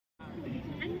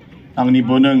ang ni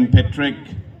Boneng Patrick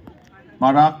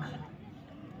Marak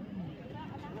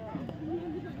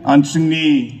ang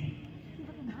ni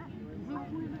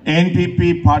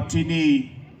NPP party ni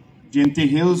Jente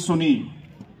Hills ni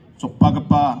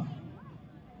sokpagapa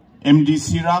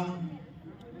MDC rang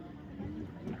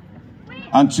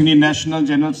ang ni National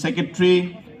General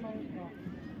Secretary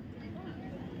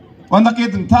wanake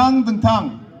tentang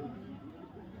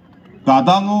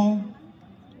kadango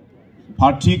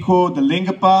party ko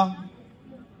dalengapa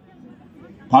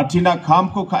party na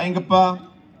kam ko kaengapa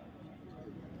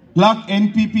plak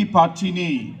NPP party ni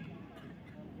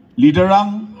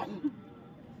leaderang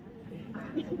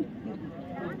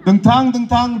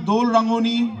tentang dol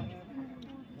rangoni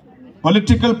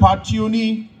political party ni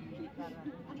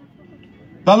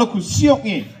dalo kusiok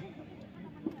ni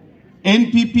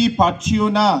NPP party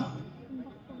na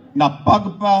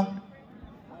napagpa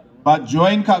ba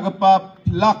join kagapa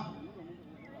plak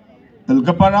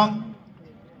dalgaparang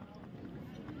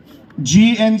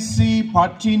GNC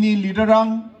party ni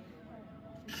leaderang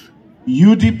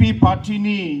UDP party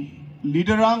ni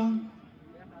leaderang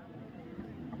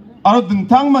aro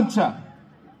dentang mancha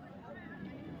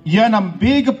yan ang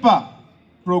big pa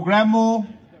programo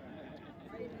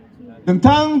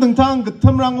dentang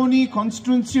getem rangoni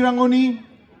constituency rangoni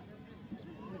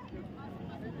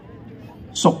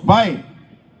sokbay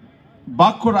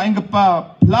bakor aing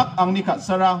pa plak ang ni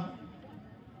katsara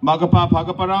magapa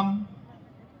pagaparang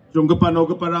jongapa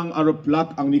nogaparang aro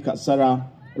plak ang ni katsara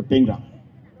pengrang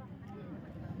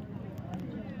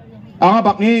ang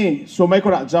abak ni sumay ko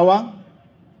ra jawa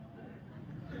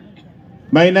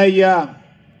may naya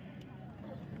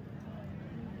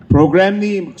program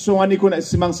ni magsungani ko na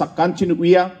simang sakkan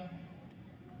chinukuya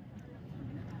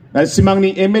na simang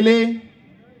ni MLA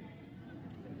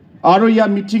aro ya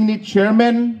meeting ni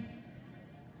chairman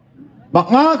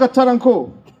baka katarang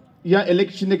ko ya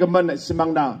election ni gaman na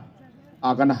simang na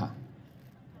aganaha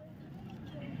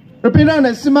repina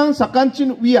na simang sakkan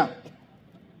chinukuya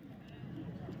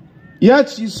ya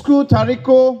chisku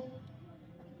tariko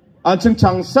ancheng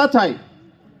changsatai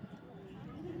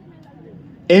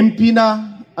MP na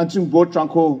ancheng vote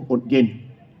trangko again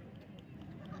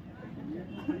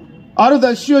aro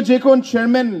da shio jekon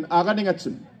chairman aganing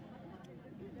achim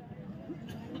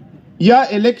ya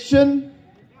election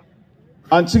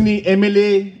ancheng ni MLA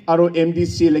aro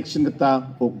MDC election kata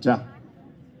okja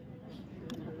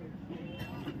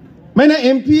maina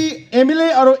MP MLA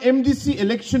aro MDC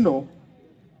election no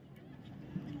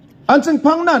ancheng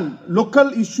pangnan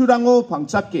local issue rango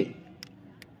pangchakke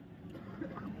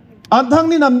antang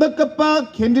ni namnakapa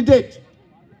candidate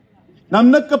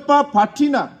namnakapa party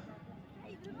na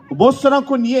boss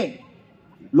rangko niye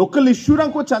local issue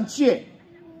rangko chanchie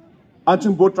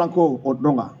ancheng vote rangko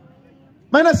odronga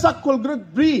maina sakol grad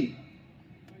bri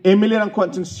MLA rangko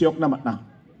ancheng siok na matna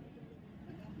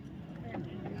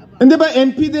ende ba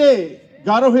MP de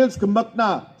Garo Hills kembak na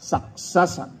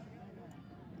saksasan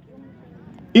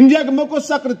India gemoko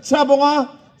sakre cabonga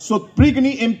sot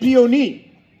prigni MPO ni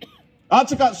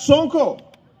achaka songko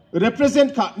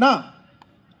represent ka na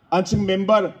anching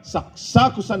member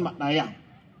saksa kusan matnaya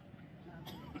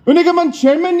unigaman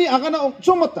chairman ni agana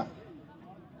ongchong mata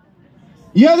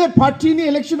yade party ni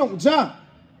election ongja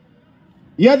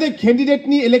yade candidate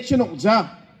ni election ongja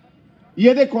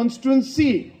yade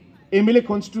constituency MLA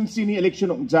constituency ni election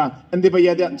ongja ande ba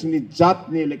yade anching ni jat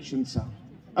ni election sa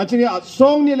anching ni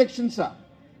song ni election sa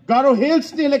Garo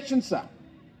Hills ni election sa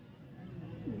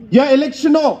ya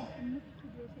election o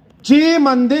ji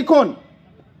mande kon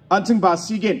anching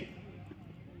basigen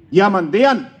ya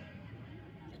mandean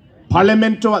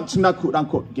parlamento anching na kurang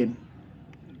kot gen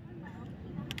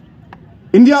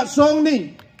India song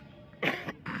ni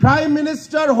prime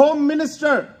minister home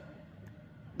minister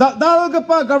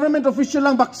dalgapa government official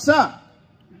lang baksa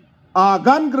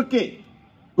agan grke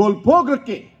golpo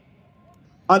grke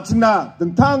anchna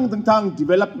dentang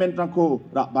development rangko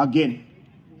ra bagen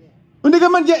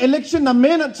undigaman dia election na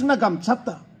main anchna gam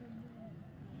chatta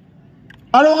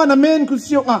aro na main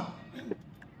kusyo ka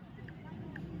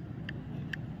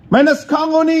minus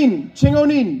kangonin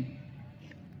chingonin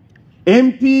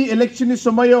MP election ni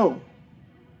somayo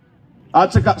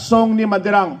achaka song ni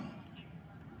maderang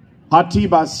hati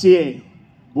basie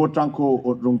botrangko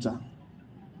odrungcha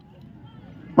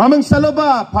mamang saloba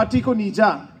party ko nija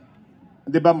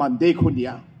deba mande ko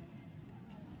niya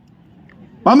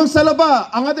mamang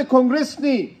salaba angade congress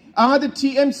ni angade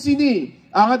TMC ni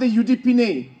angade UDP ni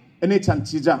ene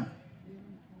chanchija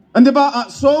andeba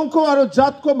songko aro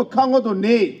jatko makhango do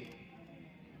ne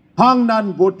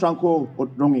hangnan botrangko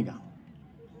odrongiga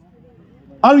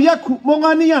aru ya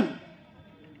mongani yan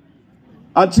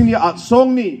achini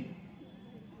song ni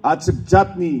at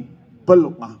sibjat ni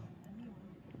peluk nga.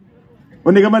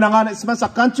 Uni gaman nga na isman sa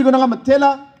kanchi ko na nga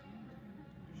matela,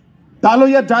 talo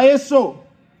ya dayeso,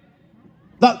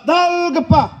 dal ka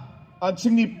pa, at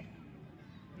singni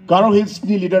Garo Hills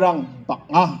ni liderang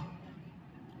nga.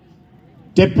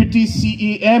 Deputy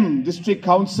CEM District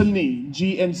Council ni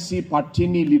GNC party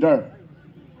ni leader.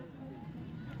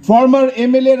 Former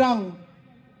MLA rang,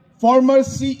 former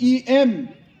CEM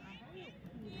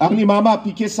ang ni Mama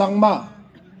PK Sangma.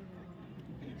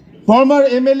 Former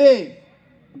MLA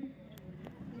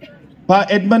pa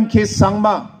Edmund K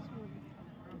Sangma.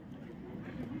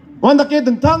 Wanda ke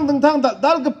dengtang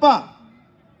dal gapa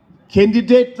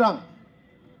candidate rang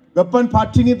gapan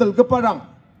party ni dal gapa rang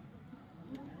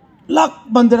lak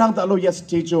banderang talo yes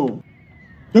tejo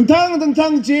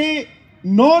dengtang je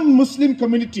non-Muslim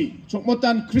community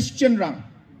chokmotan Christian rang,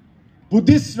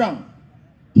 Buddhist rang,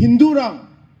 Hindu rang,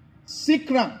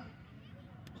 Sikh rang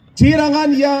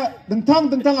jirangan ya dengtang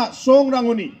song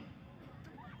ranguni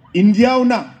India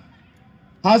una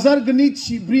hazar gani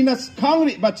chibrina skang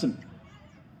ri bachan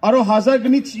aro hazar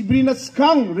gani chibrina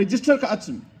skang register ka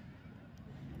achun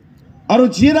aro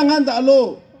jirangan da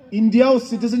alo India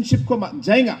citizenship ko ma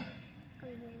jainga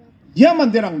ya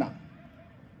manderang na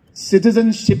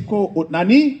citizenship ko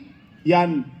utnani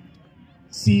yan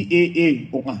CAA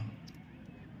onga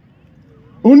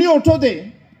uni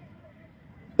otode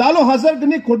dalo hazar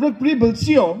gani kodrok pri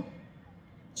bulsio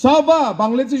saba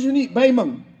Bangladesh ni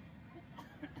baimang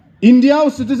India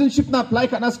citizenship na apply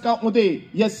ka nas ka ode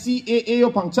ya CAA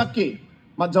yo pangchakke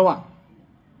majawa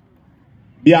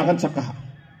biakan chakaha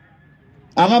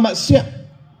anga masya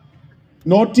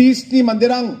notice ni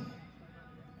manderang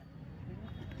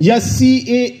ya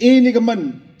CAA ni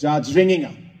gaman judge ringing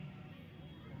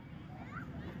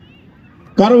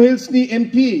Garo Hills ni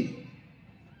MP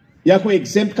ya ko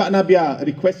exempt ka na biya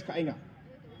request ka inga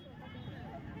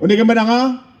uni gaman nga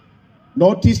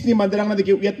notice ni manderang na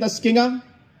dikiuyat na skinga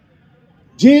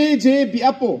JJ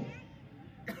Biapo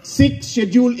 6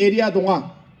 schedule area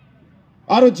donga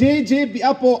aro JJ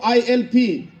Biapo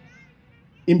ILP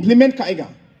implement ka iga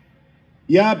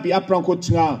ya Biaprang ko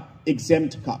nga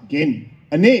exempt ka gen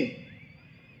ane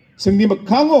singni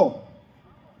makango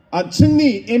at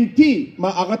singni MP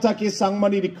maagata ke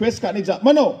sangmani request ka ni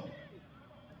mano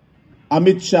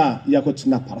Amit Shah ya ko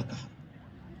nga paraka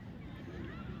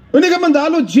uni ka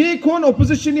mandalo J kon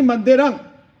opposition ni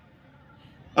manderang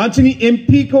Anthony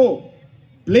MP ko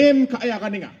blame kaya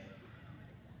kaninga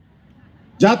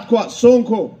jat ko song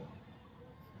ko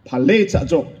pale cha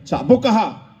jo cha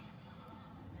bokaha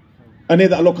ane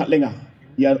da lo khatlenga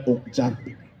yar ok jat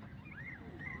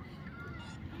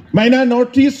maina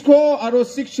notice ko aro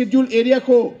 6 schedule area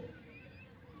ko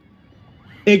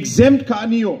exempt ka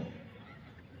aniyo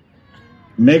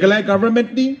Meghalaya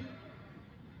government ni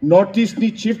notice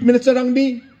ni chief minister ang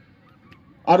ni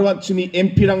Arwat sini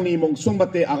MP rang ni mongsong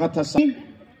bate agata sa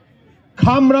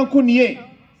kam rang ko niye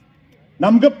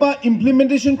namgapa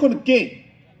implementation ko ke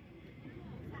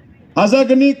hazar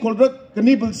gani kolrak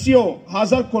gani bulsio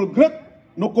hazar kolgrak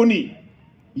nokoni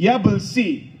ya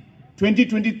bulsi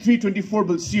 2023-24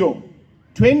 bulsio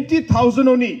 20,000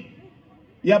 oni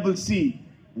ya bulsi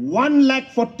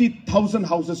 1,40,000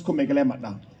 houses ko Meghalaya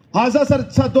matna hazar sar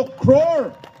 1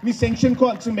 crore ni sanction ko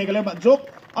ang Meghalaya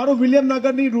matjok Aro William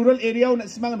Nagar ni rural area na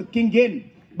simang kingen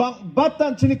bang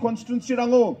batan chini constituency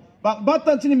rango bang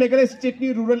batan chini Meghalaya state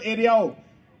ni rural area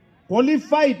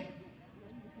qualified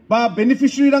ba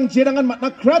beneficiary rang jerangan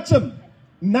matna kracham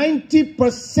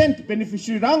 90%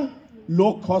 beneficiary rang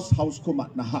low cost house ko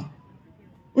matna ha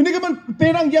uni gaman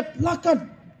perang ya plakan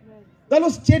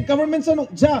dalo state government sa no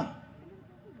ja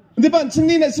hindi ba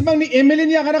chini na simang ni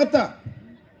MLA niya kanakata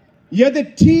ya the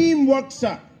teamwork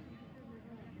sa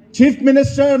Chief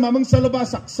Minister Mamang Saloba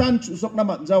saksan chusok na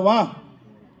matjawa.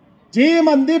 Di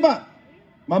mandi ba?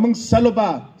 Mamang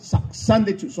Saloba saksan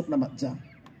de chusok na matja.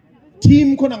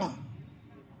 Team ko na nga.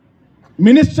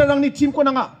 Minister ang ni team ko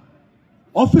na nga.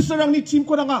 Officer ang ni team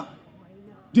ko na nga.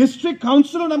 District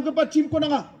Councilor nam ka pa team ko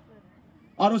na nga.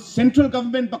 Aro central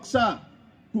government baksa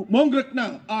mongrek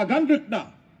na, gangrek na.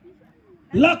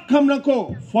 Lakham lang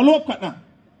ko follow up ka na.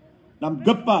 Nam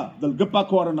gapa, dal gapa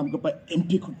ko aro nam gapa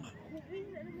MP ko na.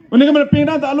 Uni ka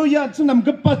pena da alo ya tsunam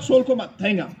gepat sol ko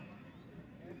mathenga.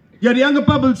 Yari ang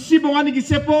pa bulsi bongani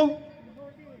gisepo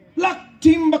lak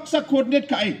team baksa coordinate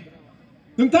kai.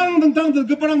 Tentang dal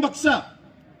geparang baksa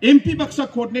MP baksa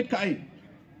coordinate kai.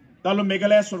 Dalo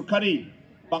Meghalaya Surkari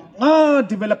bang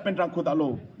development rang ko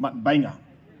dalo mat bainga.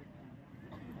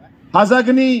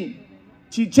 Hazagani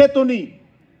chichetoni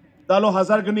dalo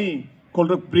hazargani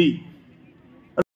kolrak pri.